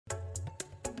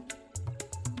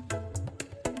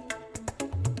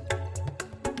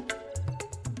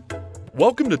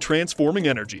Welcome to Transforming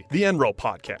Energy, the NREL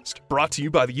podcast, brought to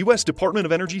you by the U.S. Department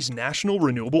of Energy's National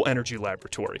Renewable Energy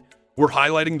Laboratory. We're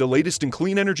highlighting the latest in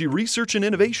clean energy research and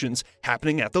innovations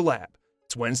happening at the lab.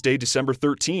 It's Wednesday, December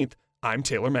 13th. I'm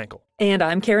Taylor Mankel. And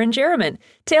I'm Karen Jerriman.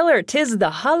 Taylor, 'tis the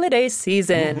holiday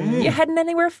season. Mm-hmm. You heading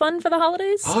anywhere fun for the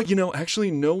holidays? Actually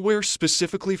nowhere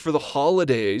specifically for the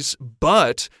holidays,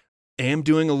 but am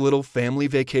doing a little family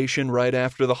vacation right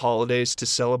after the holidays to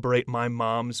celebrate my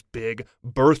mom's big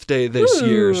birthday this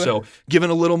year. So giving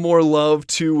a little more love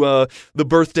to the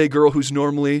birthday girl who's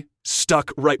normally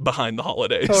stuck right behind the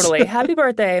holidays. Totally. Happy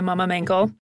birthday, Mama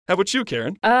Mankel. How about you,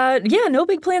 Karen? No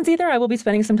big plans either. I will be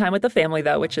spending some time with the family,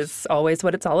 though, which is always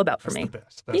what it's all about for me.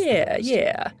 That's the best.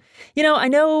 Yeah. I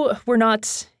know we're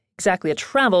not exactly a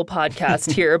travel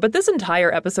podcast here, but this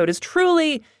entire episode is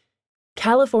truly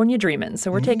California dreamin',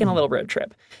 so we're taking a little road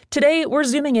trip. Today, we're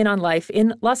zooming in on life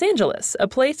in Los Angeles, a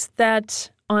place that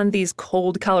on these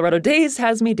cold Colorado days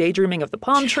has me daydreaming of the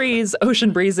palm trees,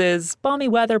 ocean breezes, balmy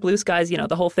weather, blue skies,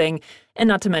 the whole thing. And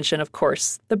not to mention, of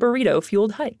course, the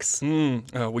burrito-fueled hikes.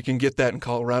 We can get that in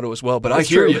Colorado as well, but That's I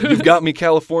hear true. you. You've got me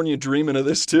California dreaming of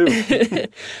this too.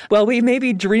 Well, we may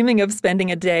be dreaming of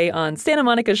spending a day on Santa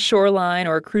Monica's shoreline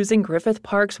or cruising Griffith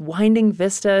Park's winding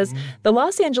vistas. The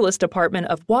Los Angeles Department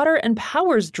of Water and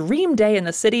Power's dream day in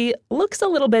the city looks a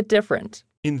little bit different.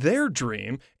 In their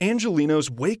dream,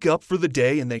 Angelinos wake up for the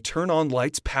day and they turn on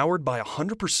lights powered by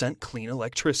 100% clean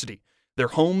electricity. Their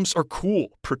homes are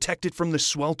cool, protected from the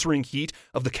sweltering heat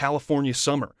of the California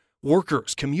summer.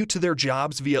 Workers commute to their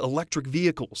jobs via electric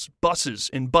vehicles, buses,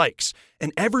 and bikes,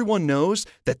 and everyone knows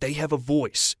that they have a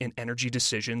voice in energy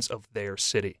decisions of their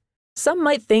city. Some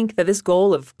might think that this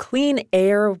goal of clean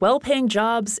air, well-paying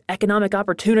jobs, economic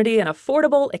opportunity, and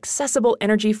affordable, accessible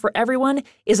energy for everyone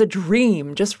is a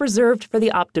dream just reserved for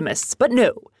the optimists. But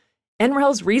no,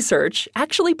 NREL's research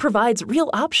actually provides real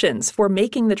options for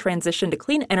making the transition to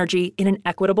clean energy in an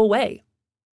equitable way.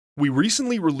 We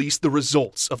recently released the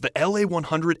results of the LA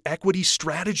 100 Equity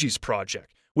Strategies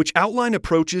Project, which outline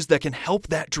approaches that can help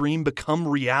that dream become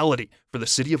reality for the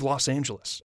city of Los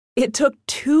Angeles. It took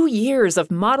 2 years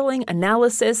of modeling,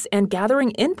 analysis, and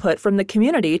gathering input from the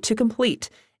community to complete,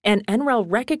 and NREL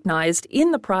recognized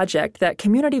in the project that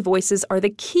community voices are the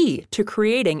key to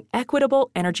creating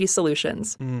equitable energy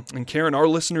solutions. And Karen, our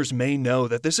listeners may know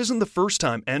that this isn't the first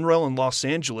time NREL and Los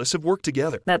Angeles have worked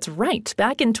together. That's right.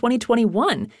 Back in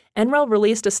 2021, NREL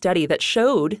released a study that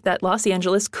showed that Los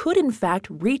Angeles could in fact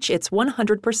reach its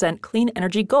 100% clean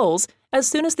energy goals as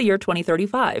soon as the year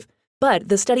 2035. But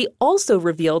the study also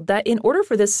revealed that in order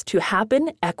for this to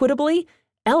happen equitably,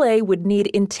 LA would need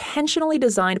intentionally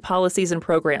designed policies and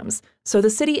programs. So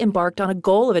the city embarked on a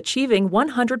goal of achieving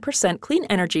 100% clean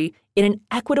energy in an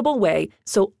equitable way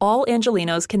so all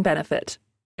Angelinos can benefit.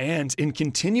 And in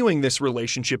continuing this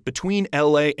relationship between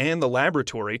LA and the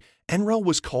laboratory, NREL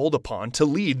was called upon to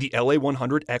lead the LA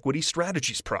 100 Equity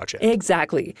Strategies Project.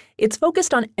 Exactly. It's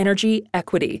focused on energy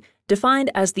equity, defined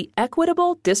as the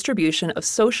equitable distribution of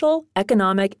social,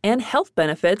 economic, and health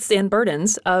benefits and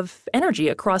burdens of energy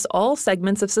across all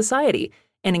segments of society,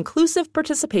 and inclusive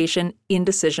participation in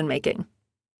decision-making.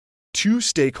 2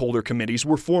 stakeholder committees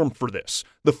were formed for this.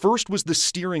 The first was the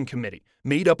Steering Committee,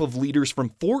 made up of leaders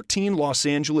from 14 Los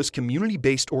Angeles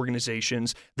community-based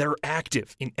organizations that are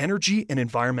active in energy and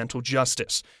environmental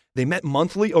justice. They met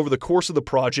monthly over the course of the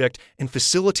project and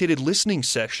facilitated listening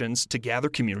sessions to gather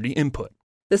community input.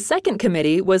 The second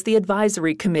committee was the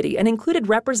Advisory Committee and included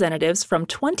representatives from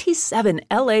 27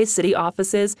 LA city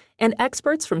offices and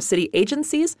experts from city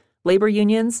agencies, labor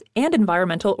unions, and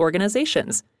environmental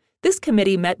organizations. This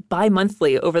committee met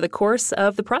bi-monthly over the course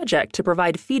of the project to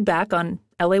provide feedback on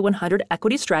LA 100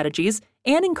 equity strategies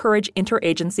and encourage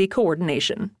interagency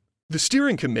coordination. The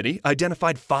Steering Committee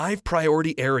identified 5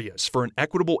 priority areas for an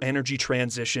equitable energy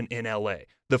transition in LA.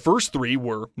 The first 3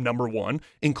 were, number 1,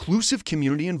 inclusive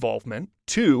community involvement,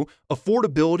 2,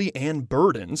 affordability and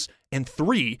burdens, and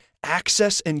 3,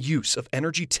 access and use of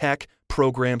energy tech,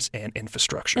 programs, and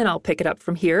infrastructure. And I'll pick it up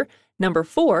from here. Number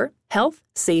 4, health,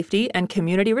 safety, and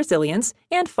community resilience.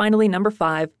 And finally, number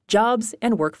 5, jobs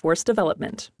and workforce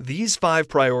development. These 5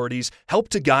 priorities help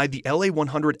to guide the LA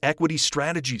 100 Equity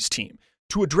Strategies team.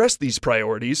 To address these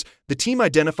priorities, the team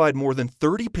identified more than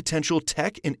 30 potential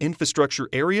tech and infrastructure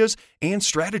areas and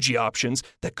strategy options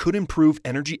that could improve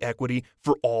energy equity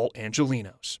for all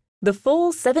Angelinos. The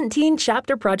full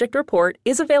 17-chapter project report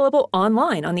is available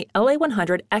online on the LA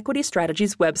 100 Equity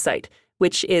Strategies website,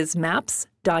 which is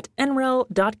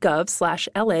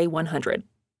maps.nrel.gov/LA100.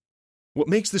 What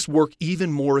makes this work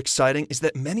even more exciting is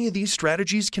that many of these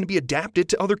strategies can be adapted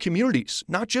to other communities,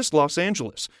 not just Los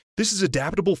Angeles. This is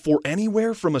adaptable for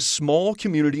anywhere from a small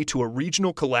community to a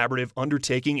regional collaborative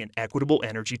undertaking an equitable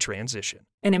energy transition.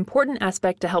 An important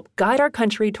aspect to help guide our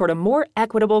country toward a more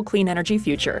equitable clean energy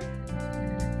future.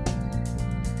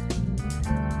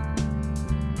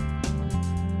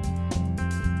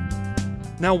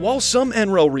 Now, while some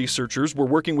NREL researchers were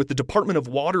working with the Department of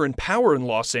Water and Power in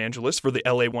Los Angeles for the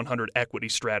LA 100 equity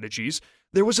strategies,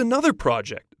 there was another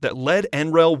project that led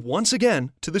NREL once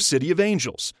again to the City of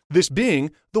Angels, this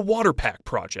being the Water Pack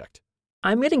Project.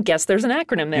 I'm going to guess there's an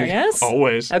acronym there, yes?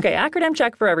 Always. Okay, acronym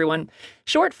check for everyone.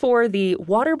 Short for the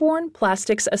Waterborne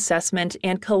Plastics Assessment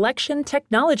and Collection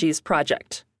Technologies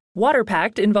Project.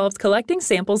 WaterPact involves collecting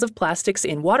samples of plastics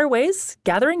in waterways,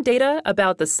 gathering data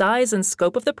about the size and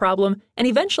scope of the problem, and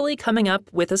eventually coming up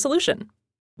with a solution.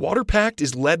 WaterPact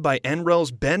is led by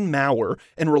NREL's Ben Maurer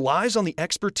and relies on the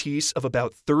expertise of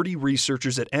about 30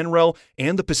 researchers at NREL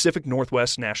and the Pacific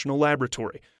Northwest National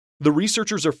Laboratory. The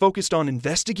researchers are focused on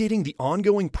investigating the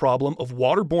ongoing problem of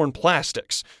waterborne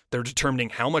plastics. They're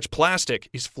determining how much plastic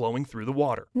is flowing through the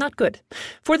water. Not good.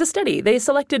 For the study, they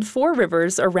selected 4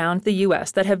 rivers around the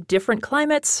U.S. that have different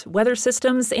climates, weather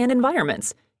systems, and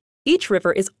environments. Each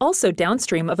river is also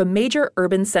downstream of a major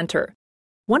urban center.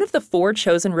 One of the 4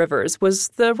 chosen rivers was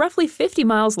the roughly 50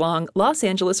 miles long Los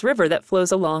Angeles River that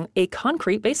flows along a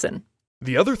concrete basin.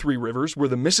 The other 3 rivers were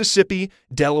the Mississippi,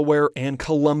 Delaware, and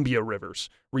Columbia rivers.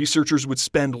 Researchers would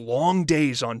spend long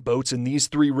days on boats in these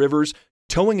 3 rivers,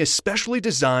 towing a specially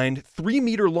designed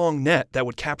 3-meter-long net that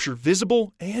would capture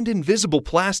visible and invisible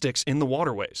plastics in the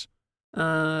waterways.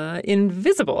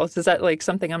 Invisible? Is that like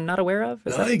something I'm not aware of?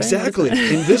 Exactly.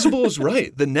 Invisible is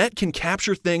right. The net can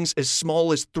capture things as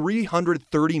small as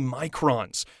 330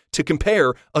 microns. To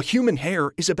compare, a human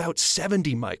hair is about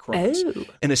 70 microns. Oh.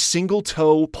 And a single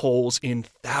toe pulls in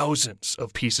thousands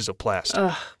of pieces of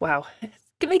plastic. Wow.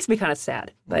 It makes me kind of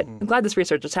sad, but I'm glad this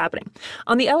research is happening.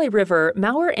 On the LA River,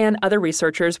 Maurer and other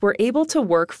researchers were able to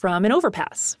work from an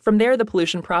overpass. From there, the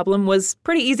pollution problem was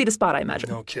pretty easy to spot, I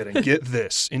imagine. No kidding. Get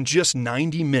this. In just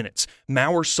 90 minutes,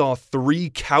 Maurer saw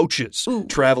 3 couches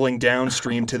traveling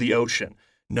downstream to the ocean.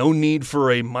 No need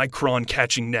for a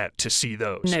micron-catching net to see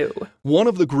those. No. One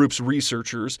of the group's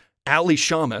researchers, Ali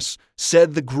Shamus,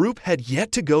 said the group had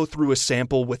yet to go through a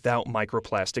sample without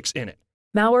microplastics in it.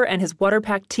 Maurer and his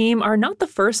WaterPack team are not the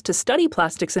first to study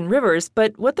plastics in rivers,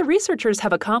 but what the researchers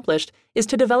have accomplished is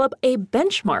to develop a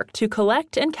benchmark to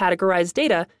collect and categorize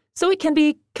data so it can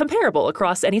be comparable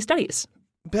across any studies.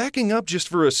 Backing up just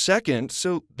for a second,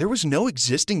 so there was no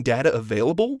existing data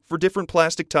available for different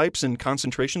plastic types and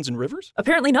concentrations in rivers?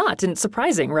 Apparently not, and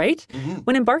surprising, right?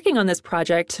 When embarking on this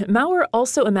project, Maurer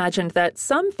also imagined that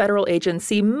some federal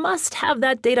agency must have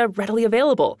that data readily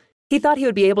available. He thought he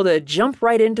would be able to jump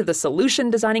right into the solution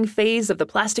designing phase of the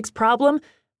plastics problem,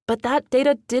 but that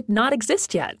data did not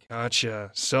exist yet. Gotcha.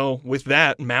 So with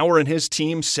that, Maurer and his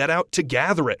team set out to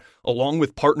gather it, along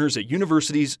with partners at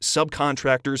universities,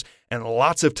 subcontractors, and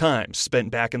lots of time spent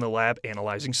back in the lab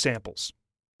analyzing samples.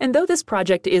 And though this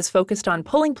project is focused on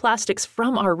pulling plastics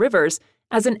from our rivers,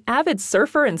 as an avid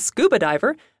surfer and scuba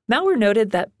diver, Maurer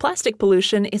noted that plastic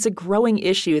pollution is a growing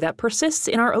issue that persists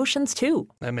in our oceans too.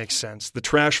 That makes sense. The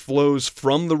trash flows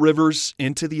from the rivers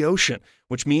into the ocean,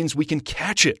 which means we can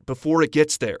catch it before it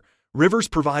gets there. Rivers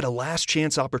provide a last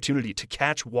chance opportunity to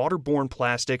catch waterborne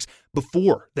plastics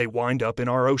before they wind up in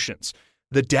our oceans.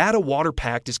 The data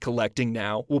WaterPact is collecting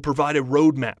now will provide a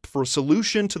roadmap for a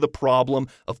solution to the problem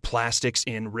of plastics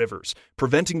in rivers,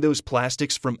 preventing those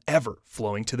plastics from ever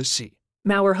flowing to the sea.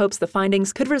 Maurer hopes the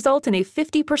findings could result in a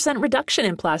 50% reduction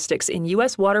in plastics in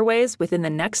U.S. waterways within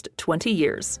the next 20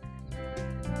 years.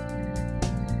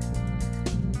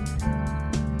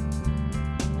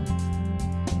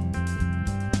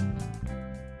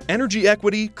 Energy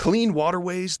equity, clean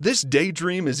waterways, this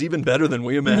daydream is even better than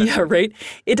we imagined. Yeah, right?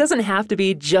 It doesn't have to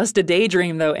be just a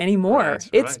daydream, though, anymore. Right.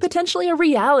 It's potentially a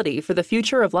reality for the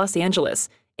future of Los Angeles.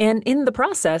 And in the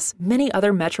process, many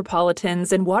other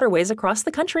metropolitans and waterways across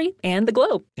the country and the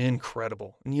globe.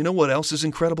 Incredible. And you know what else is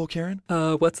incredible, Karen?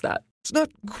 What's that? It's not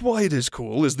quite as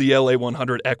cool as the LA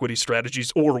 100 equity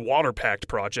strategies or WaterPact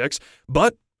projects,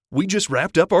 but we just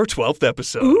wrapped up our 12th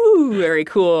episode. Ooh, very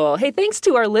cool. Hey, thanks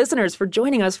to our listeners for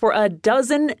joining us for a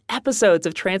dozen episodes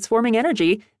of Transforming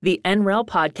Energy, the NREL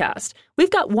podcast. We've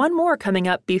got one more coming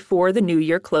up before the new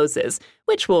year closes,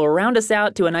 which will round us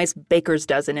out to a nice baker's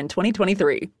dozen in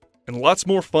 2023. And lots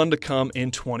more fun to come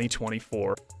in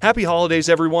 2024. Happy holidays,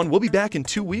 everyone. We'll be back in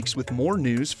 2 weeks with more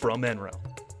news from NREL.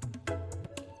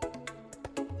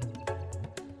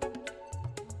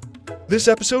 This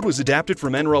episode was adapted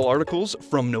from NREL articles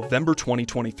from November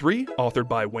 2023, authored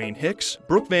by Wayne Hicks,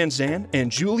 Brooke Van Zandt, and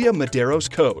Julia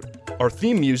Medeiros Code. Our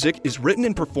theme music is written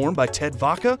and performed by Ted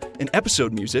Vaca, and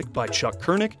episode music by Chuck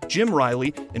Kernick, Jim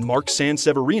Riley, and Mark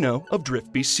Sanseverino of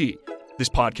Drift BC. This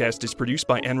podcast is produced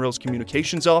by NREL's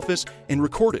Communications Office and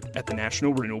recorded at the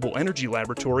National Renewable Energy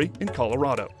Laboratory in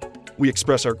Colorado. We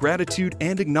express our gratitude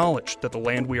and acknowledge that the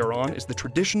land we are on is the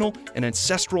traditional and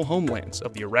ancestral homelands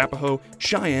of the Arapaho,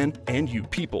 Cheyenne, and Ute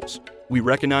peoples. We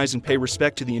recognize and pay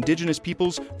respect to the indigenous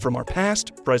peoples from our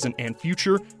past, present, and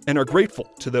future, and are grateful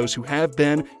to those who have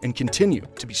been and continue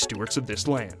to be stewards of this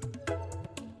land.